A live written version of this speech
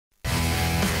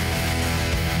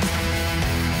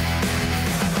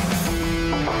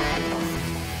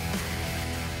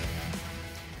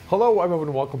Hello everyone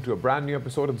and welcome to a brand new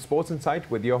episode of the Sports Insight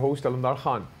with your host Alamdar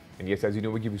Khan. And yes, as you know,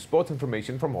 we give you sports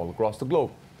information from all across the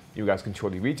globe. You guys can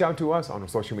surely reach out to us on our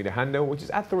social media handle, which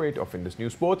is @Indus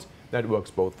News Sports. That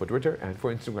works both for Twitter and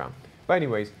for Instagram. But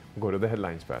anyways, we'll go to the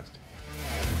headlines first.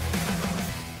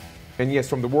 And yes,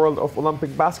 from the world of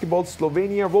Olympic basketball,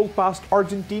 Slovenia rolled past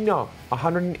Argentina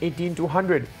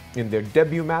 118-100 in their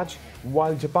debut match,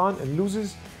 while Japan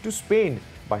loses to Spain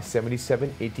by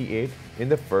 77-88 in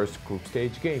the first group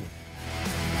stage game.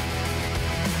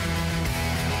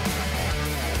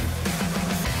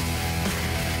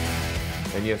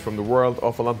 And yes, from the world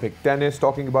of Olympic tennis,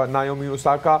 talking about Naomi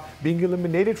Osaka being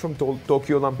eliminated from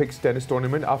Tokyo Olympics tennis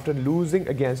tournament after losing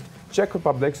against Czech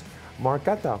Republic's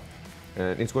Marketa.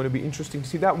 And it's going to be interesting to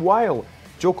see that, while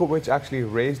Djokovic actually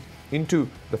raced into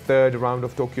the third round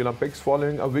of Tokyo Olympics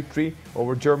following a victory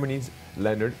over Germany's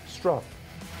Leonard Struff.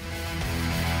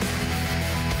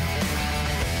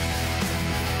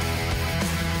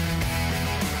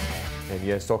 And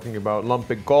yes, talking about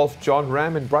Olympic golf, John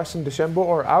Ram and Bryson DeChambeau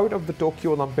are out of the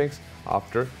Tokyo Olympics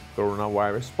after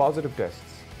coronavirus positive tests.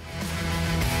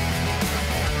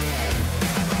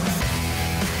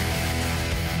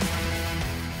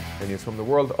 And yes, from the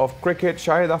world of cricket,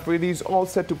 Shahid Afridi is all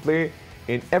set to play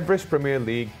in Everest Premier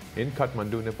League in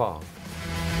Kathmandu, Nepal.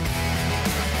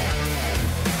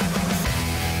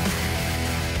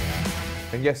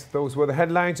 And yes, those were the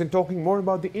headlines, and talking more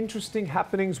about the interesting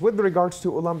happenings with regards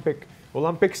to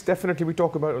Olympics, definitely we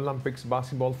talk about Olympics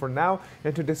basketball for now.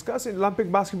 And to discuss Olympic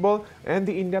basketball and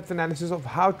the in-depth analysis of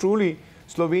how truly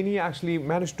Slovenia actually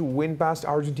managed to win past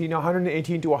Argentina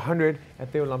 118-100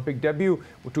 at their Olympic debut.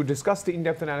 To discuss the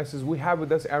in-depth analysis, we have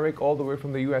with us Eric all the way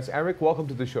from the US. Eric, welcome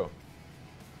to the show.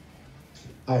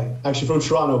 Hi, actually from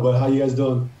Toronto, but how you guys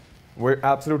doing? We're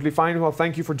absolutely fine. Well,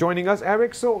 thank you for joining us,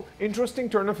 Eric. So, interesting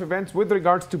turn of events with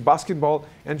regards to basketball,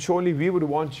 and surely we would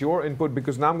want your input,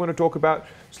 because now I'm going to talk about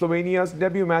Slovenia's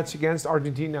debut match against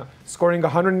Argentina, scoring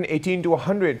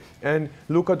 118-100, and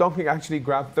Luka Doncic actually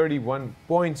grabbed 31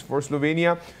 points for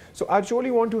Slovenia. So, I surely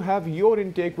want to have your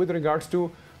intake with regards to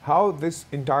how this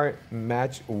entire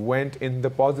match went in the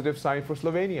positive side for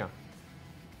Slovenia.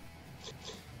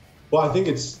 Well, I think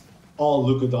it's all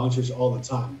Luka Doncic all the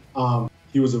time.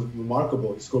 He was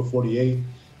remarkable. He scored 48,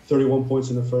 31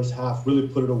 points in the first half, really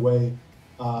put it away.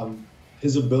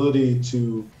 His ability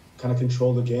to kind of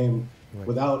control the game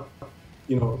without,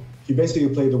 he basically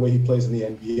played the way he plays in the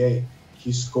NBA.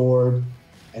 He scored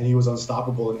and he was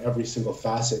unstoppable in every single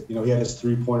facet. He had his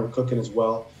three-pointer cooking as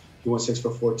well. He went 6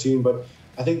 for 14, but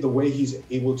I think the way he's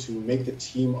able to make the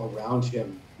team around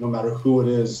him, no matter who it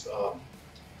is,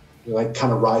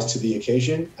 kind of rise to the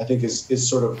occasion, I think is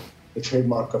sort of the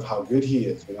trademark of how good he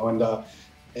is,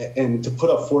 and to put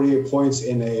up 48 points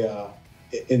in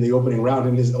the opening round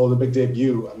in his Olympic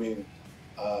debut, I mean,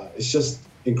 it's just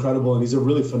incredible, and he's a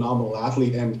really phenomenal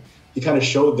athlete, and he kind of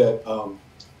showed that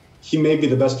he may be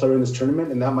the best player in this tournament,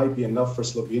 and that might be enough for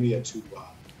Slovenia to.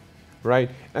 Right.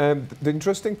 The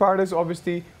interesting part is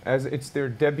obviously as it's their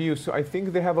debut, so I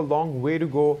think they have a long way to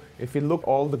go. If you look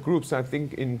all the groups, I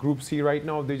think in Group C right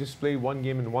now they just played one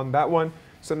game and won that one.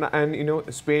 So, and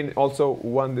Spain also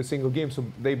won the single game, so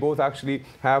they both actually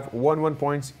have 1-1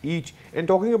 points each. And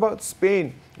talking about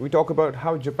Spain, we talk about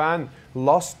how Japan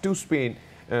lost to Spain,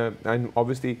 and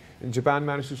obviously Japan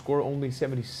managed to score only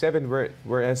 77,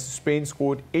 whereas Spain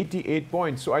scored 88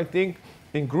 points. So I think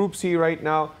in Group C right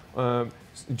now,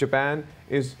 Japan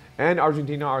and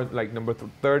Argentina are like number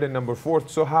third and number fourth.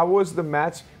 So how was the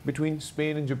match between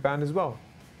Spain and Japan as well?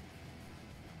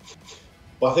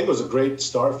 Well, I think it was a great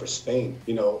start for Spain.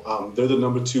 They're the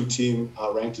number 2 team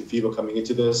ranked in FIBA coming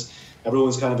into this.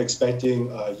 Everyone's kind of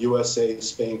expecting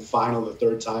USA-Spain final the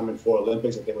third time in 4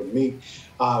 Olympics that they would meet.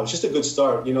 It's just a good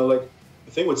start. The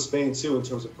thing with Spain too, in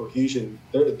terms of cohesion,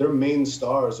 their main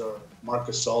stars are Marc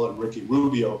Gasol and Ricky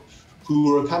Rubio,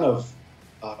 who are kind of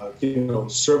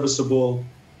serviceable,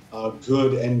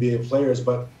 good NBA players,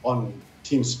 but on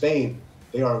Team Spain,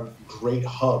 they are great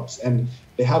hubs, and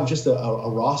they have just a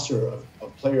roster of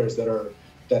players that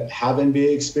have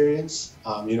NBA experience.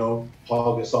 Paul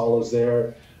Gasol was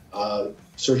there,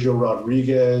 Sergio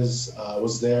Rodriguez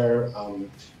was there,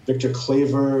 Victor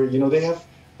Claver.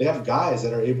 They have guys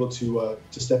that are able to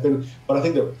step in. But I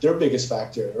think their biggest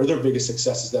factor or their biggest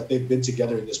success is that they've been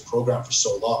together in this program for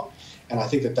so long. And I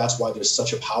think that's why there's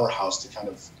such a powerhouse to kind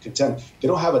of contend. They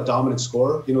don't have a dominant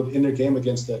scorer. In their game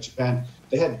against Japan,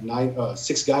 they had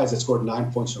 6 guys that scored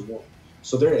 9 points or more.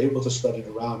 So they're able to spread it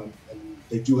around, and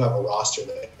they do have a roster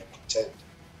that can contend.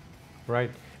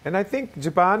 Right. And I think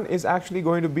Japan is actually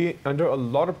going to be under a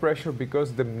lot of pressure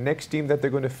because the next team that they're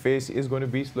going to face is going to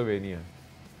be Slovenia.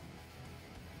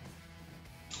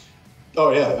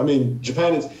 Oh yeah, I mean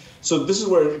Japan is. So this is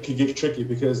where it can get tricky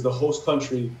because the host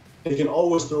country, they can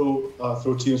always throw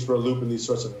teams for a loop in these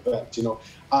sorts of events.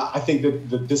 I think that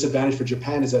the disadvantage for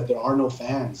Japan is that there are no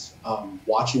fans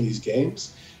watching these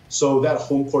games, so that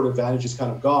home court advantage is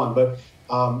kind of gone. But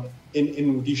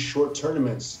in these short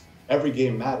tournaments, every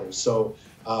game matters. So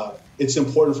it's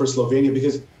important for Slovenia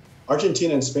because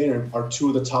Argentina and Spain are two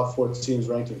of the top four teams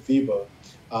ranked in FIBA.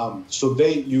 So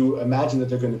you imagine that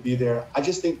they're going to be there. I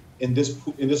just think in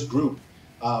this group,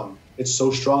 it's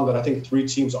so strong that I think three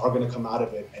teams are going to come out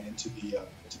of it and into the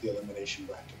elimination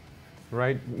bracket.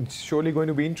 Right, it's surely going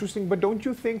to be interesting. But don't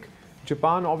you think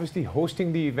Japan, obviously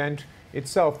hosting the event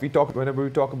itself, whenever we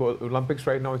talk about Olympics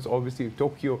right now, it's obviously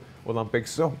Tokyo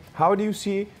Olympics. So how do you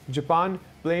see Japan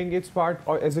playing its part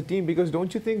as a team? Because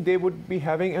don't you think they would be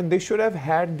having, and they should have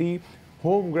had the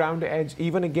home ground edge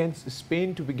even against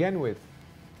Spain to begin with?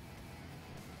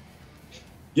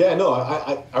 Yeah, no,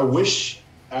 I wish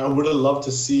I would have loved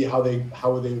to see how they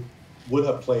would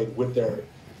have played with their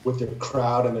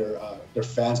crowd and their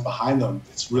fans behind them.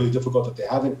 It's really difficult that they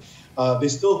haven't. They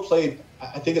still played.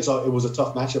 I think it was a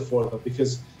tough matchup for them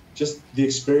because just the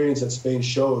experience that Spain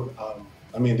showed.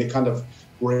 I mean, they kind of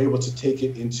were able to take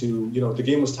it into, the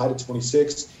game was tied at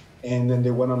 26, and then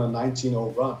they went on a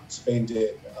 19-0 run. Spain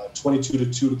did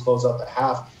 22-2 to close out the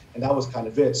half, and that was kind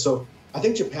of it. So I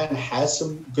think Japan has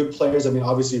some good players. I mean,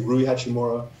 obviously Rui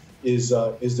Hachimura is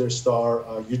their star.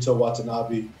 Yuta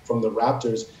Watanabe from the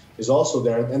Raptors is also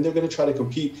there, and they're going to try to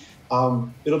compete.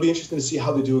 It'll be interesting to see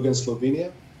how they do against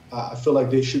Slovenia. I feel like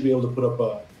they should be able to put up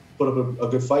a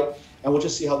good fight, and we'll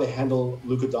just see how they handle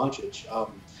Luka Doncic.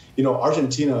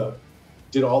 Argentina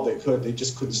did all they could; they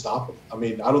just couldn't stop him. I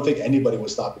mean, I don't think anybody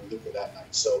was stopping Luka that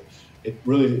night. So,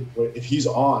 if he's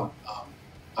on,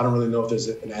 I don't really know if there's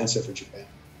an answer for Japan.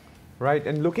 Right,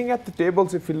 and looking at the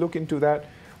tables, if we look into that,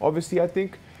 obviously I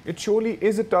think it surely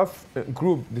is a tough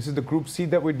group. This is the Group C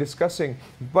that we're discussing.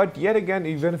 But yet again,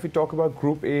 even if we talk about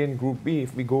Group A and Group B,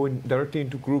 if we go directly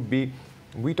into Group B,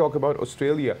 we talk about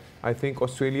Australia. I think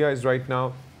Australia is right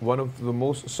now one of the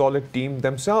most solid teams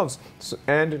themselves.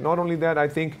 And not only that, I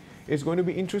think it's going to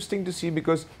be interesting to see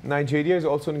because Nigeria is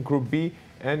also in Group B.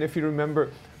 And if you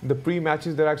remember the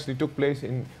pre-matches that actually took place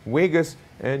in Vegas,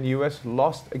 and US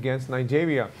lost against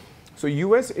Nigeria. So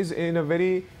US is in a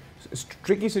very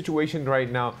tricky situation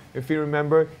right now. If you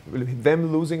remember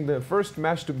them losing the first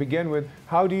match to begin with,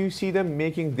 how do you see them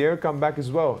making their comeback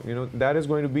as well? That is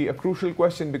going to be a crucial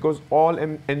question because all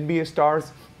NBA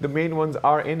stars, the main ones,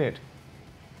 are in it.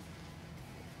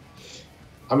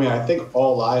 I mean, I think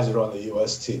all eyes are on the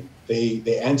US team.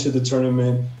 They entered the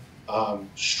tournament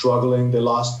struggling. They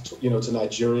lost, to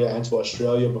Nigeria and to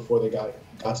Australia before they got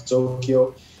to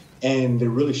Tokyo, and they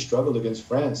really struggled against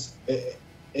France.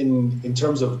 In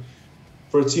terms of,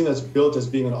 for a team that's built as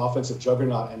being an offensive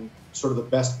juggernaut and sort of the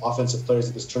best offensive players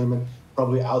at this tournament,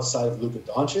 probably outside of Luka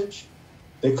Doncic,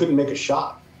 they couldn't make a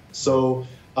shot. So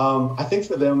I think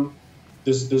for them,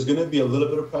 there's going to be a little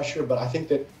bit of pressure, but I think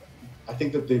that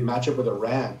the matchup with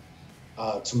Iran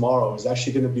tomorrow is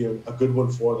actually going to be a good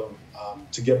one for them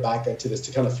to get back into this,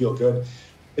 to kind of feel good.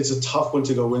 It's a tough one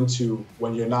to go into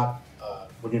when you're not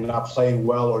playing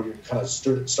well or you're kind of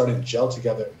starting to gel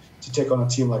together, to take on a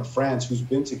team like France, who's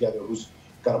been together, who's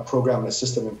got a program and a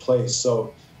system in place.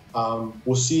 So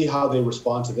we'll see how they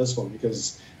respond to this one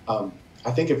because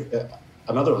I think if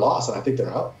another loss, and I think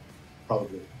they're out,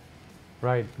 probably.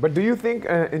 Right. But do you think,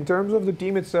 in terms of the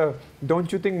team itself,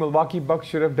 don't you think Milwaukee Bucks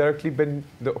should have directly been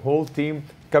the whole team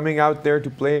coming out there to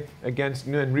play against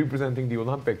and representing the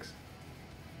Olympics?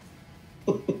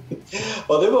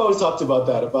 Well, they've always talked about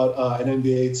that, about an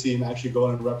NBA team actually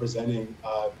going and representing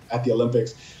at the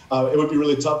Olympics. It would be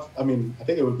really tough. I mean, I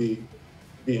think it would be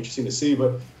interesting to see,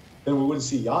 but then we wouldn't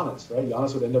see Giannis, right?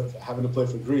 Giannis would end up having to play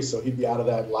for Greece, so he'd be out of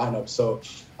that lineup. So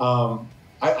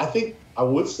I think I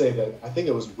would say that I think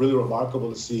it was really remarkable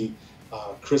to see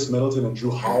Chris Middleton and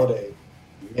Drew Holiday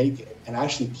make it and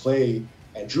actually play.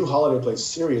 And Drew Holiday played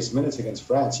serious minutes against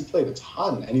France. He played a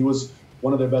ton, and he was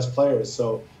one of their best players.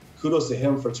 So kudos to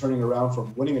him for turning around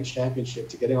from winning a championship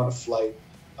to getting on a flight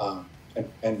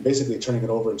and basically turning it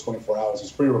over in 24 hours.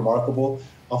 It's pretty remarkable.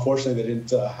 Unfortunately, they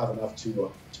didn't have enough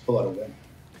to pull out a win.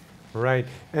 Right.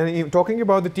 And talking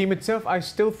about the team itself, I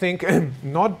still think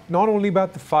not only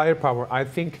about the firepower, I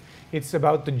think it's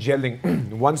about the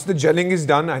gelling. Once the gelling is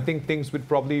done, I think things would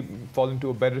probably fall into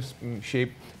a better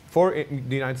shape for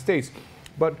the United States.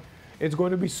 But it's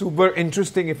going to be super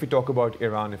interesting if we talk about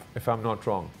Iran, if I'm not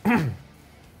wrong.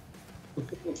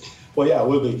 Well, yeah, it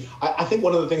will be. I think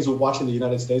one of the things with watching the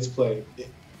United States play,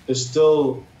 there's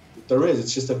still There is.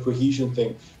 It's just a cohesion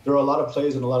thing. There are a lot of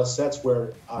plays and a lot of sets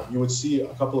where you would see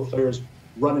a couple of players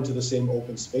run into the same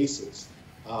open spaces.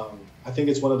 I think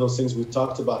it's one of those things we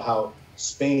talked about how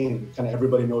Spain, kind of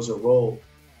everybody knows their role.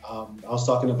 I was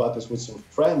talking about this with some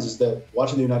friends, is that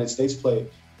watching the United States play,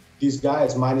 these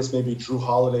guys, minus maybe Drew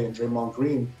Holiday and Draymond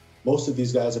Green, most of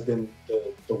these guys have been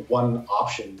the one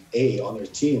option A on their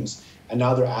teams. And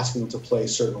now they're asking them to play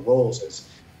certain roles as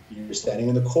you're standing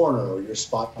in the corner, or you're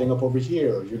spotting up over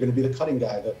here, or you're going to be the cutting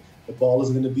guy. The ball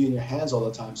isn't going to be in your hands all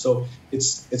the time. So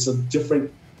it's a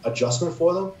different adjustment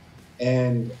for them.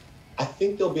 And I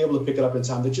think they'll be able to pick it up in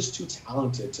time. They're just too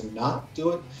talented to not do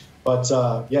it. But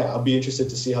yeah, I'll be interested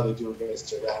to see how they do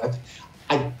against Iran.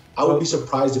 I would be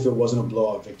surprised if it wasn't a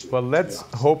blowout victory. Well, let's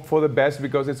hope for the best,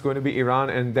 because it's going to be Iran,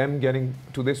 and them getting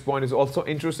to this point is also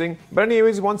interesting. But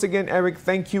anyways, once again, Eric,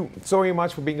 thank you so very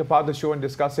much for being a part of the show and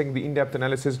discussing the in-depth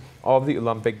analysis of the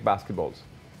Olympic basketballs.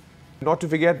 Not to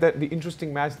forget that the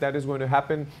interesting match that is going to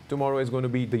happen tomorrow is going to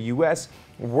be the US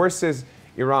versus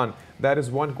Iran. That is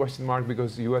one question mark,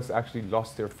 because the US actually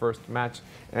lost their first match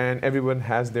and everyone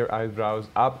has their eyebrows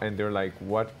up and they're like,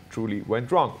 what truly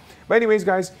went wrong? But anyways,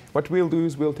 guys, what we'll do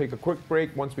is we'll take a quick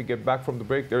break. Once we get back from the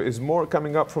break, there is more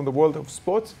coming up from the world of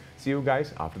sports. See you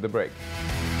guys after the break.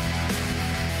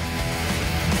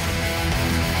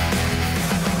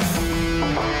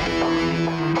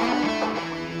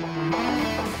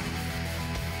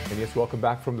 Yes, welcome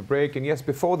back from the break. And yes,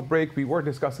 before the break, we were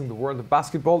discussing the world of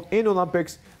basketball in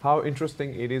Olympics, how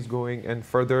interesting it is going, and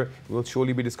further, we'll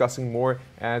surely be discussing more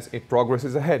as it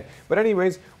progresses ahead. But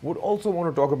anyways, would also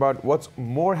want to talk about what's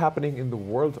more happening in the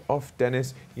world of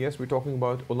tennis. Yes, we're talking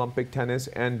about Olympic tennis,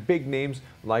 and big names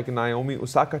like Naomi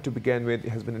Osaka to begin with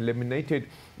has been eliminated.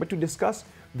 But to discuss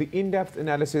the in-depth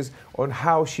analysis on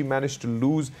how she managed to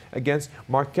lose against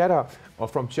Marketa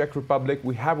from Czech Republic,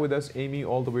 we have with us Amy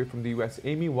all the way from the US.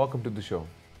 Amy, welcome to the show.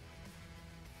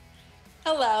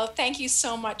 Hello, thank you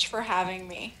so much for having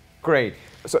me. Great.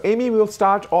 So Amy, we'll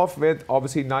start off with,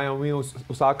 obviously, Naomi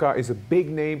Osaka is a big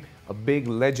name, a big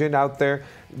legend out there.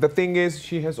 The thing is,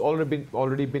 she has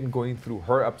already been going through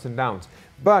her ups and downs.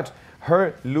 But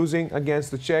her losing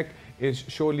against the Czech is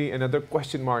surely another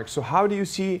question mark. So how do you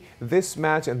see this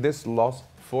match and this loss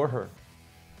for her?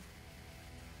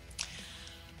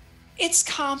 It's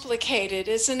complicated,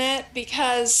 isn't it?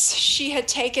 Because she had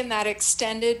taken that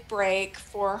extended break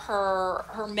for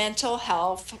her mental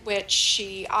health, which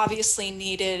she obviously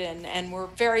needed, and we're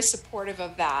very supportive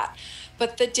of that.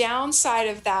 But the downside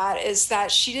of that is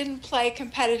that she didn't play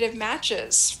competitive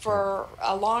matches for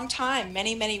a long time,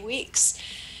 many, many weeks.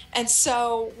 And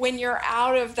so when you're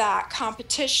out of that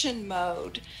competition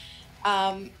mode,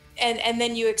 and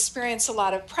then you experience a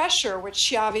lot of pressure, which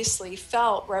she obviously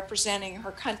felt representing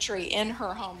her country in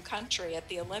her home country at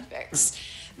the Olympics,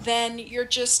 then you're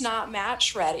just not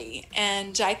match ready.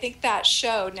 And I think that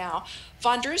showed. Now,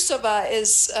 Vondrousova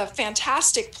is a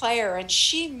fantastic player, and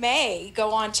she may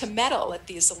go on to medal at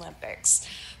these Olympics.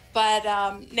 But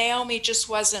Naomi just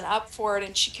wasn't up for it,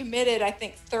 and she committed, I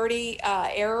think, 30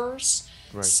 errors.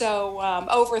 Right. So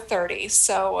over 30.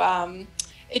 So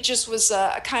it just was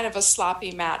a kind of a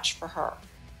sloppy match for her.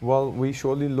 Well, we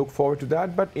surely look forward to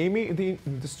that. But Amy,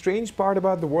 the strange part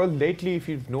about the world lately, if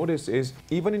you've noticed, is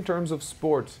even in terms of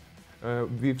sports,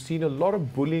 we've seen a lot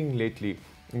of bullying lately.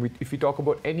 If you talk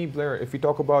about any player, if you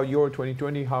talk about Euro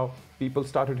 2020, how people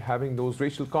started having those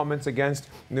racial comments against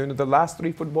the last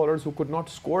 3 footballers who could not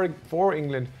score for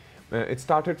England. It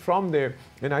started from there,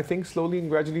 and I think slowly and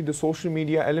gradually the social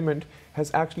media element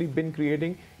has actually been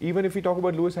creating. Even if we talk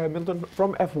about Lewis Hamilton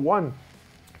from F1,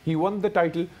 he won the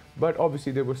title, but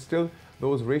obviously there were still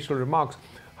those racial remarks.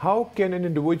 How can an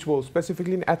individual,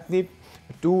 specifically an athlete,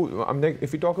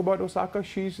 if you talk about Osaka,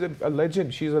 she's a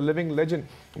legend, she's a living legend.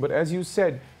 But as you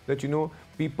said, that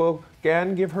people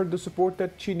can give her the support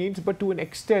that she needs, but to an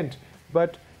extent.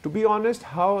 But to be honest,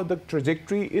 how the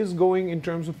trajectory is going in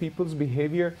terms of people's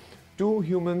behavior to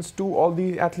humans, to all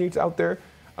the athletes out there,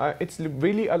 it's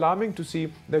really alarming to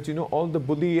see that all the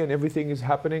bully and everything is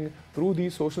happening through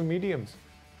these social mediums.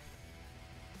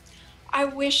 I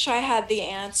wish I had the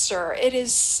answer. It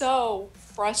is so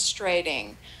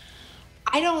frustrating.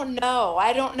 I don't know.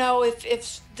 I don't know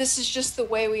if this is just the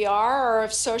way we are, or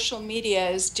if social media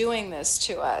is doing this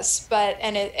to us. But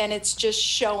it's just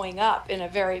showing up in a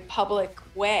very public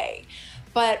way.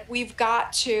 But we've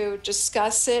got to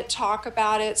discuss it, talk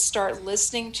about it, start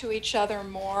listening to each other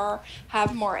more,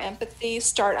 have more empathy,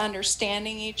 start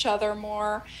understanding each other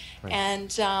more. Right.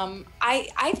 And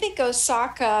I think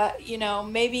Osaka,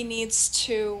 maybe needs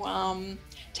to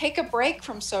take a break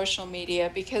from social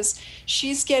media, because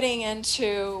she's getting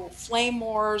into flame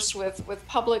wars with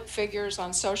public figures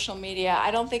on social media.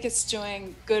 I don't think it's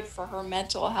doing good for her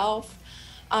mental health.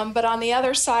 But on the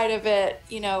other side of it,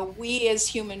 you know, we as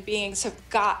human beings have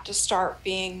got to start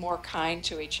being more kind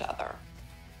to each other.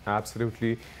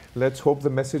 Absolutely. Let's hope the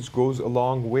message goes a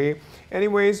long way.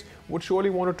 Anyways, would surely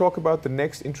want to talk about the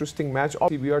next interesting match.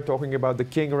 Obviously, we are talking about the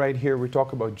king right here. We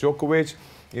talk about Djokovic,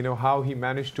 you know, how he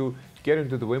managed to get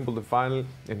into the Wimbledon final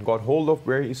and got hold of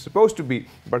where he's supposed to be.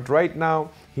 But right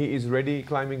now, he is ready,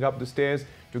 climbing up the stairs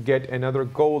to get another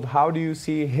gold. How do you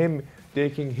see him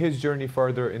taking his journey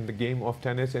further in the game of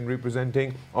tennis and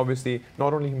representing, obviously,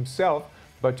 not only himself,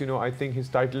 but, you know, I think his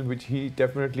title, which he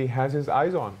definitely has his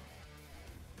eyes on?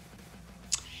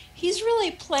 He's really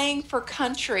playing for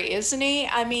country, isn't he?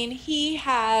 I mean, he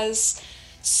has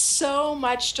so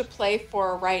much to play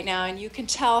for right now, and you can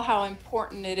tell how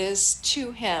important it is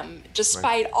to him,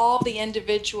 despite all the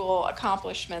individual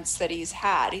accomplishments that he's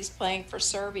had. He's playing for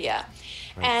Serbia.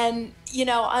 And, you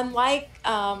know, unlike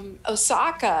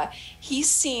Osaka, he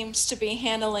seems to be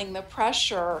handling the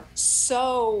pressure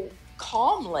so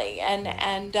calmly,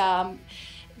 and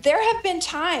there have been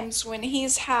times when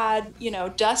he's had, you know,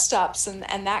 dust-ups and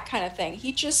that kind of thing.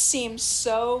 He just seems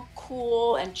so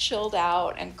cool and chilled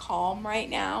out and calm right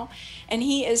now, and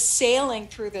he is sailing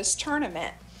through this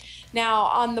tournament. Now,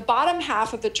 on the bottom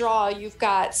half of the draw, you've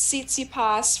got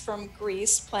Tsitsipas from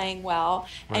Greece playing well,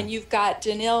 and you've got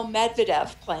Daniil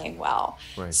Medvedev playing well.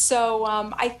 So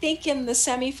I think in the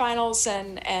semifinals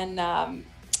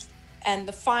and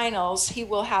the finals, he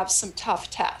will have some tough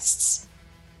tests.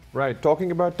 Right.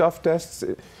 Talking about tough tests,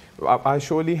 I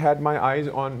surely had my eyes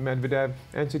on Medvedev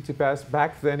and Tsitsipas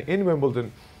back then in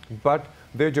Wimbledon, but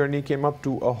their journey came up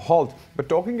to a halt. But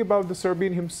talking about the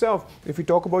Serbian himself, if we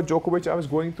talk about Djokovic, I was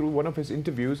going through one of his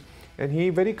interviews, and he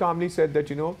very calmly said that,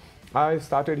 you know, I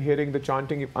started hearing the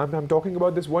chanting. I'm talking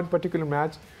about this one particular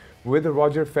match with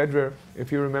Roger Federer,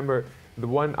 if you remember, the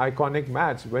one iconic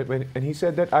match, and he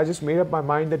said that I just made up my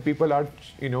mind that people are,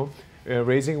 you know,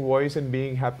 raising voice and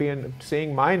being happy and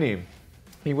saying my name,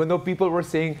 even though people were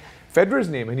saying Federer's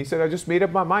name. And he said, I just made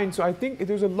up my mind. So I think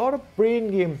there's a lot of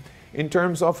brain game in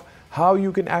terms of how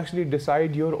you can actually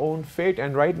decide your own fate.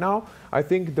 And right now, I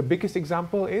think the biggest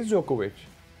example is Djokovic.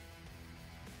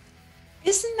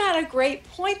 Isn't that a great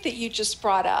point that you just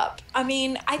brought up? I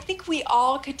mean, I think we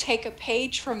all could take a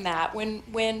page from that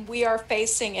when we are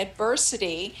facing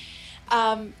adversity.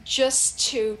 Just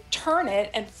to turn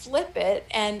it and flip it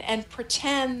and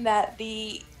pretend that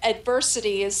the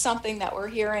adversity is something that we're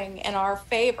hearing in our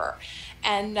favor.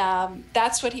 And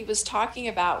that's what he was talking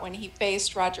about when he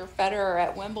faced Roger Federer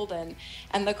at Wimbledon.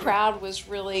 And the crowd was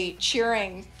really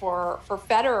cheering for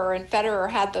Federer, and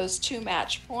Federer had those 2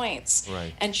 match points.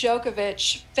 And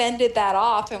Djokovic fended that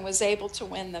off and was able to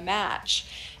win the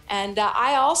match. And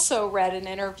I also read an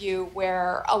interview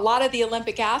where a lot of the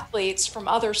Olympic athletes from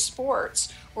other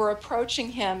sports were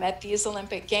approaching him at these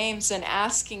Olympic Games and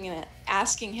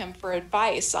asking him for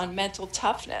advice on mental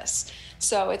toughness.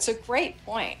 So it's a great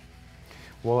point.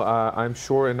 Well, I'm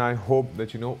sure and I hope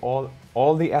that, you know,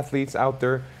 all the athletes out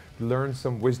there learn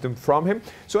some wisdom from him.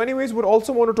 So anyways, would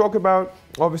also want to talk about,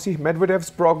 obviously, Medvedev's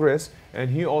progress,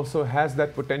 and he also has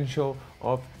that potential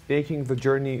of taking the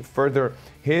journey further.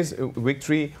 His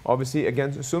victory, obviously,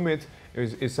 against Sumit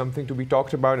is something to be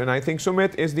talked about. And I think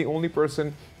Sumit is the only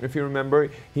person, if you remember,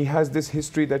 he has this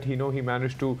history that he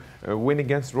managed to win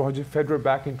against Roger Federer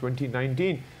back in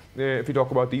 2019, if you talk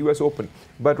about the US Open.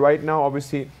 But right now,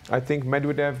 obviously, I think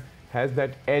Medvedev has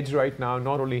that edge right now,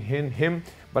 not only him,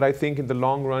 but I think in the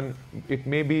long run, it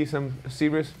may be some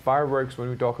serious fireworks when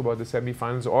we talk about the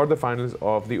semifinals or the finals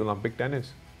of the Olympic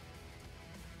tennis.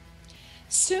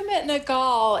 Sumit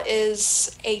Nagal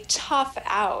is a tough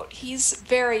out. He's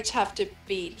very tough to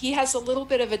beat. He has a little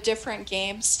bit of a different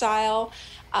game style.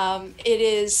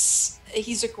 He's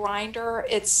a grinder.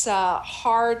 It's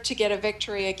hard to get a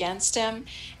victory against him.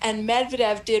 And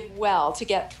Medvedev did well to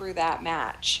get through that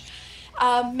match.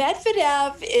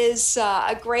 Medvedev is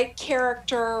a great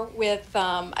character with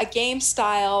a game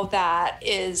style that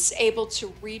is able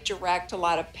to redirect a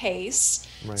lot of pace.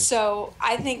 So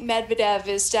I think Medvedev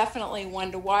is definitely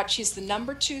one to watch. He's the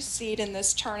 #2 seed in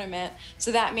this tournament,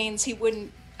 so that means he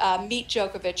wouldn't meet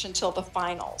Djokovic until the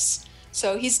finals.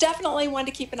 So he's definitely one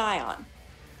to keep an eye on.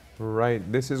 Right,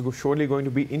 this is surely going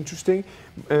to be interesting.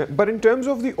 But in terms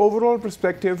of the overall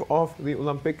perspective of the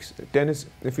Olympics tennis,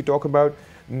 if we talk about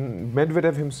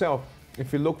Medvedev himself,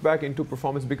 if you look back into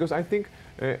performance, because I think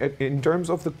in terms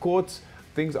of the courts,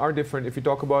 things are different. If you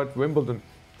talk about Wimbledon,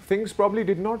 things probably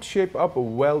did not shape up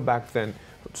well back then.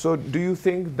 So do you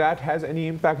think that has any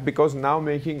impact? Because now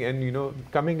making and, you know,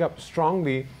 coming up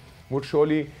strongly would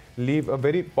surely leave a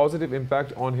very positive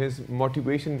impact on his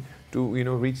motivation to, you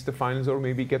know, reach the finals or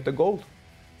maybe get the gold.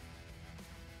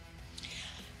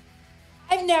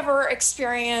 I've never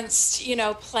experienced, you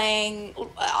know, playing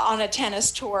on a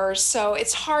tennis tour, so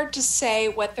it's hard to say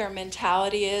what their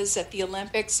mentality is at the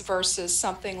Olympics versus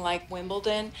something like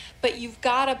Wimbledon. But you've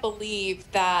got to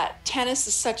believe that tennis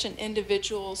is such an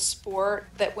individual sport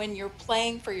that when you're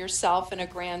playing for yourself in a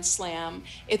Grand Slam,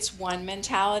 it's one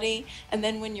mentality. And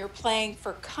then when you're playing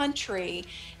for country,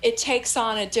 it takes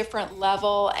on a different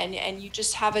level and you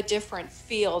just have a different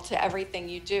feel to everything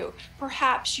you do.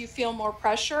 Perhaps you feel more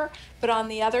pressure, but on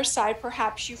the other side,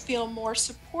 perhaps you feel more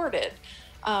supported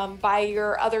by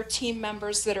your other team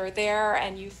members that are there,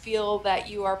 and you feel that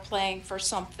you are playing for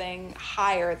something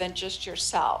higher than just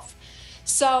yourself.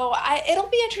 So it'll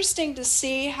be interesting to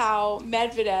see how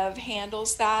Medvedev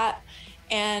handles that.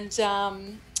 And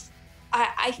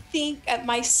I think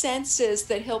my sense is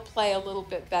that he'll play a little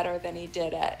bit better than he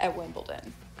did at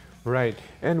Wimbledon. Right.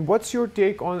 And what's your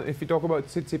take on, if you talk about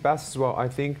Tsitsipas as well? I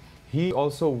think he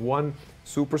also won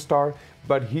Superstar,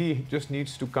 but he just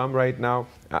needs to come right now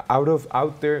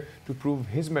out there to prove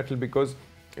his mettle, because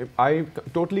I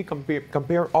totally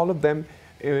compare all of them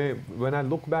when I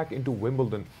look back into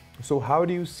Wimbledon. So how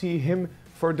do you see him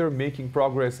further making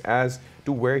progress as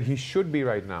to where he should be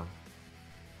right now?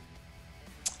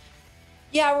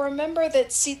 Yeah, remember that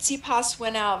Tsitsipas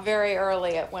went out very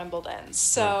early at Wimbledon.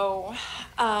 So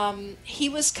he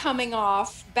was coming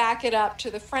off, back it up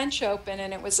to the French Open,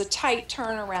 and it was a tight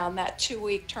turnaround, that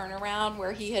 2-week turnaround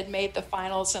where he had made the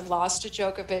finals and lost to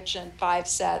Djokovic in 5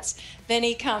 sets. Then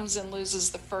he comes and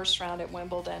loses the first round at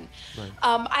Wimbledon. Right.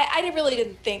 I really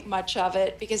didn't think much of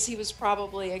it because he was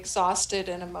probably exhausted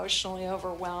and emotionally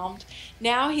overwhelmed.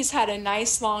 Now he's had a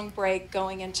nice long break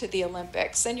going into the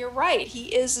Olympics. And you're right,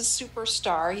 he is a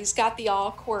superstar. He's got the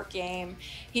all-court game.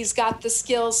 He's got the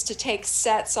skills to take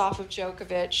sets off of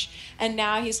Djokovic. And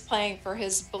now he's playing for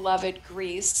his beloved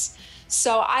Greece.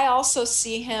 So I also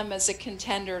see him as a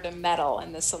contender to medal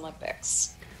in this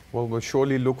Olympics. Well, we'll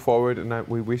surely look forward, and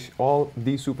we wish all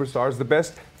these superstars the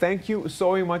best. Thank you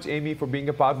so much, Amy, for being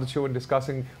a part of the show and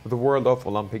discussing the world of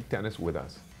Olympic tennis with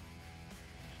us.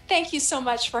 Thank you so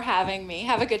much for having me.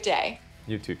 Have a good day.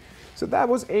 You too. So that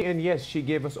was Amy, and yes, she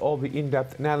gave us all the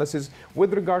in-depth analysis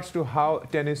with regards to how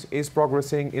tennis is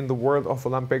progressing in the world of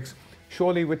Olympics.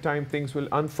 Surely with time things will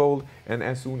unfold, and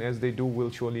as soon as they do,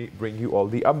 we'll surely bring you all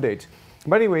the updates.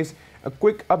 But anyways, a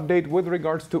quick update with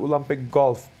regards to Olympic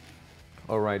golf.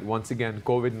 All right, once again,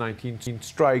 COVID-19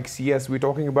 strikes. Yes, we're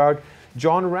talking about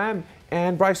Jon Rahm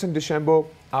and Bryson DeChambeau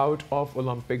out of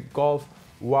Olympic golf.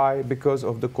 Why? Because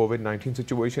of the COVID-19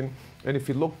 situation. And if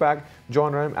you look back,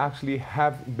 Jon Rahm actually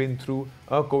have been through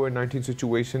a COVID-19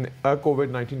 situation, a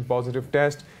COVID-19 positive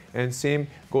test, and same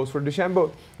goes for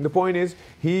DeChambeau. The point is,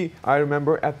 I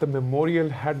remember at the Memorial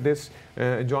had this,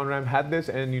 Jon Rahm had this,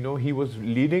 and you know, he was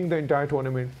leading the entire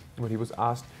tournament, but he was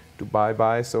asked to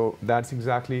bye-bye. So that's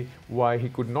exactly why he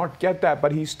could not get that,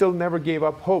 but he still never gave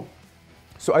up hope.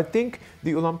 So I think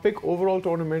the Olympic overall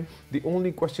tournament, the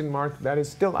only question mark that is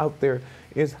still out there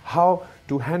is how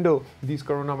to handle these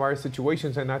coronavirus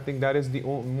situations. And I think that is the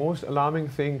most alarming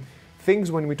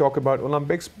things when we talk about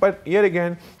Olympics. But yet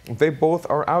again, they both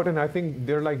are out, and I think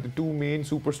they're like the two main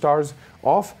superstars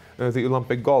of the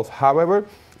Olympic golf. However,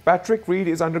 Patrick Reed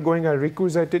is undergoing a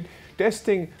requisite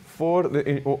testing for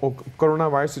the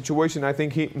coronavirus situation. I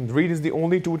think Reed is the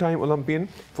only two-time Olympian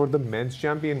for the men's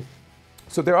champion.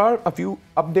 So there are a few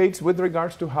updates with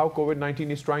regards to how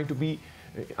COVID-19 is trying to be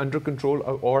under control,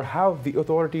 or how the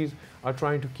authorities are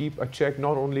trying to keep a check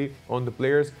not only on the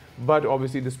players but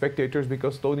obviously the spectators,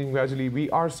 because slowly and gradually we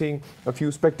are seeing a few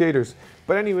spectators.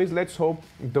 But anyways, let's hope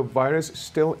the virus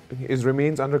still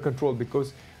remains under control,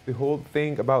 because the whole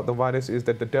thing about the virus is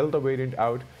that the Delta variant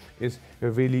out is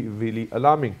really, really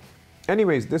alarming.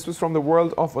 Anyways, this was from the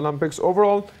world of Olympics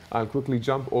overall. I'll quickly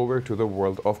jump over to the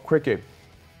world of cricket.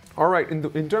 All right,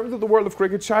 in terms of the world of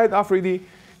cricket, Shahid Afridi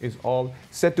is all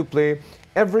set to play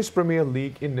Everest Premier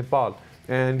League in Nepal.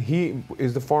 And he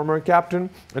is the former captain.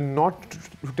 And not to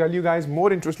tell you guys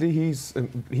more interestingly,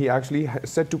 he actually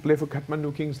set to play for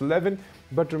Kathmandu Kings 11.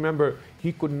 But remember,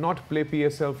 he could not play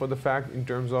PSL for the fact in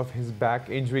terms of his back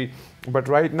injury. But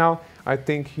right now, I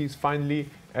think he's finally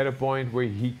at a point where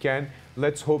he can.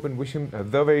 Let's hope and wish him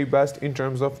the very best in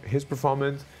terms of his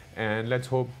performance, and let's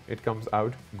hope it comes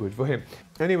out good for him.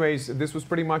 Anyways, this was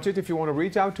pretty much it. If you want to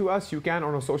reach out to us, you can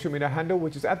on our social media handle,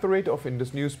 which is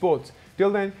 @Indus News Sports. Till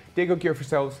then, take good care of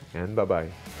yourselves, and bye-bye.